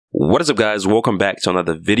What is up, guys? Welcome back to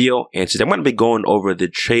another video, and today I'm going to be going over the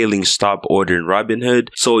trailing stop order in Robinhood.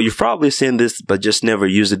 So you've probably seen this but just never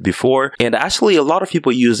used it before, and actually a lot of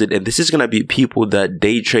people use it, and this is going to be people that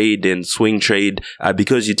day trade and swing trade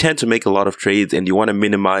because you tend to make a lot of trades and you want to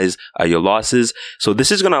minimize your losses. So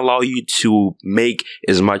this is going to allow you to make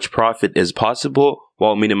as much profit as possible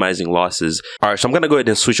while minimizing losses. Alright, so I'm going to go ahead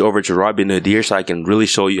and switch over to Robinhood here so I can really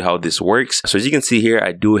show you how this works. So as you can see here,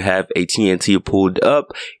 I do have AT&T pulled up,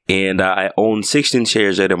 and I own 16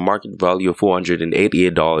 shares at a market value of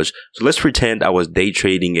 $488. So let's pretend I was day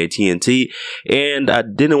trading AT&T and I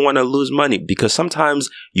didn't want to lose money, because sometimes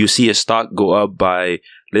you see a stock go up by,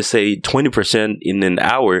 let's say, 20% in an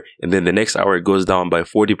hour, and then the next hour it goes down by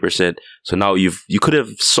 40%. So now you could have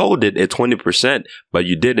sold it at 20%, but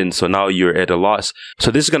you didn't. So now you're at a loss.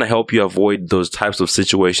 So this is going to help you avoid those types of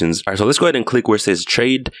situations. All right, so let's go ahead and click where it says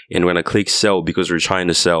trade, and we're going to click sell because we're trying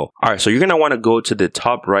to sell. All right, so you're going to want to go to the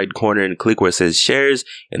top right corner and click where it says shares,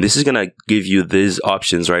 and this is going to give you these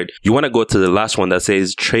options, right? You want to go to the last one that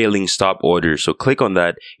says trailing stop order. So click on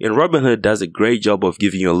that. And Robinhood does a great job of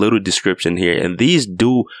giving you a little description here, and these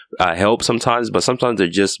do help sometimes, but sometimes they're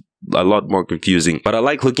just a lot more confusing. But I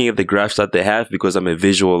like looking at the graphs that they have because I'm a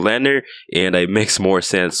visual learner and it makes more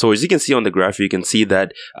sense. So as you can see on the graph, you can see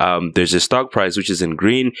that there's a stock price which is in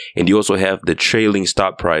green, and you also have the trailing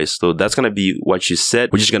stop price. So that's going to be what you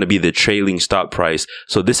set, which is going to be the trailing stop price.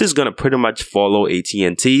 So this is going to pretty much follow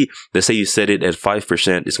AT&T. Let's say you set it at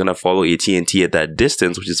 5%, it's going to follow AT&T at that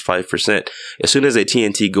distance, which is 5%. As soon as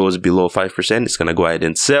AT&T goes below 5%, it's going to go ahead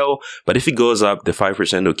and sell. But if it goes up, the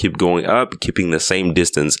 5% will keep going up, keeping the same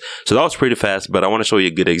distance. So that was pretty fast, but I want to show you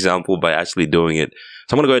a good example by actually doing it.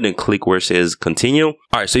 So I'm going to go ahead and click where it says continue. All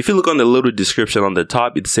right, so if you look on the little description on the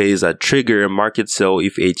top, it says trigger a market sell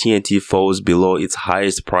if AT&T falls below its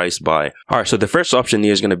highest price by. All right, so the first option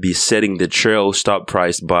here is going to be setting the trail stop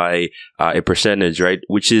price by a percentage, right?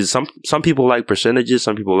 Which is some people like percentages,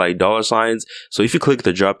 some people like dollar signs. So if you click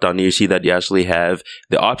the drop down here, you see that you actually have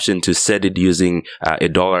the option to set it using a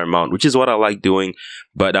dollar amount, which is what I like doing.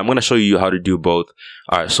 But I'm going to show you how to do both.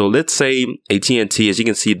 All right, so let's say AT&T, as you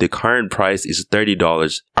can see, the current price is $30.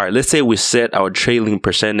 All right, let's say we set our trailing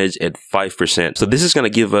percentage at 5%. So this is going to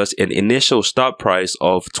give us an initial stop price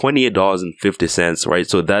of $28.50, right?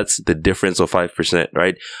 So that's the difference of 5%,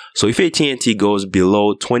 right? So if AT&T goes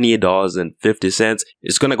below $28.50,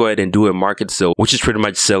 it's going to go ahead and do a market sell, which is pretty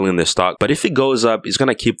much selling the stock. But if it goes up, it's going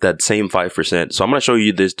to keep that same 5%. So I'm going to show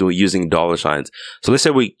you this using dollar signs. So let's say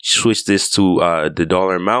we switch this to the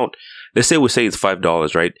dollar amount. Let's say it's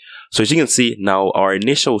 $5, right? So as you can see, now our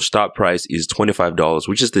initial stop price is $25,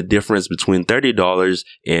 which is the difference between $30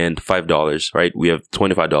 and $5, right? We have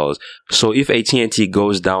 $25. So if AT&T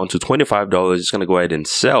goes down to $25, it's going to go ahead and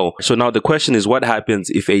sell. So now the question is, what happens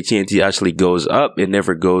if AT&T actually goes up and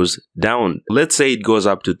never goes down? Let's say it goes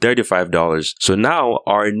up to $35. So now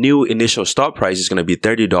our new initial stop price is going to be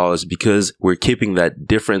 $30 because we're keeping that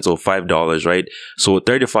difference of $5, right? So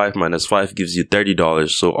 35 minus 5 gives you $30.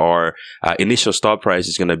 So our initial stop price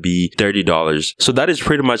is going to be $30. So that is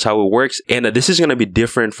pretty much how it works, and this is going to be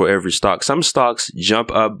different for every stock. Some stocks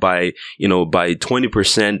jump up by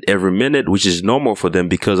 20% every minute, which is normal for them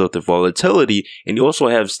because of the volatility. And you also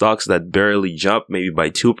have stocks that barely jump, maybe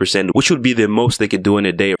by 2%, which would be the most they could do in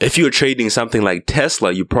a day. If you're trading something like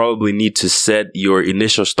Tesla, you probably need to set your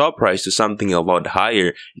initial stop price to something a lot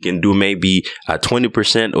higher. You can do maybe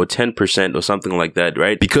 20% or 10% or something like that,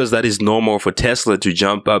 right? Because that is normal for Tesla to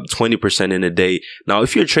jump up 20% in a day. Now,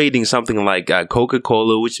 if you're trading something like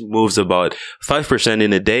Coca-Cola, which moves about 5%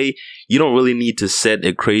 in a day, you don't really need to set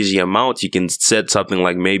a crazy amount. You can set something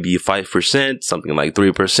like maybe 5%, something like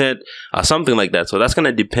 3%, something like that. So that's going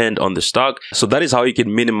to depend on the stock. So that is how you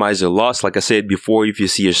can minimize your loss. Like I said before, if you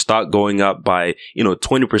see a stock going up by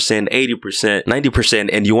 20%, 80%, 90%,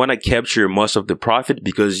 and you want to capture most of the profit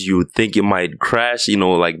because you think it might crash,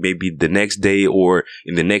 like maybe the next day or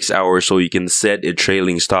in the next hour, so you can set a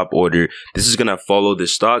trailing stop order. This is going to follow the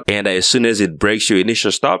stock, and as soon as it breaks your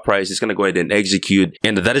initial stop price, it's going to go ahead and execute,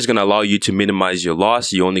 and that is going to allow you to minimize your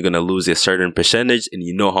loss. You're only going to lose a certain percentage, and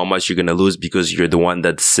you know how much you're going to lose because you're the one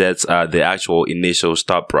that sets the actual initial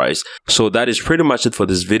stop price. So that is pretty much it for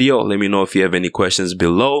this video. Let me know if you have any questions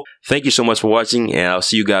below. Thank you so much for watching, and I'll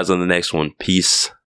see you guys on the next one. Peace.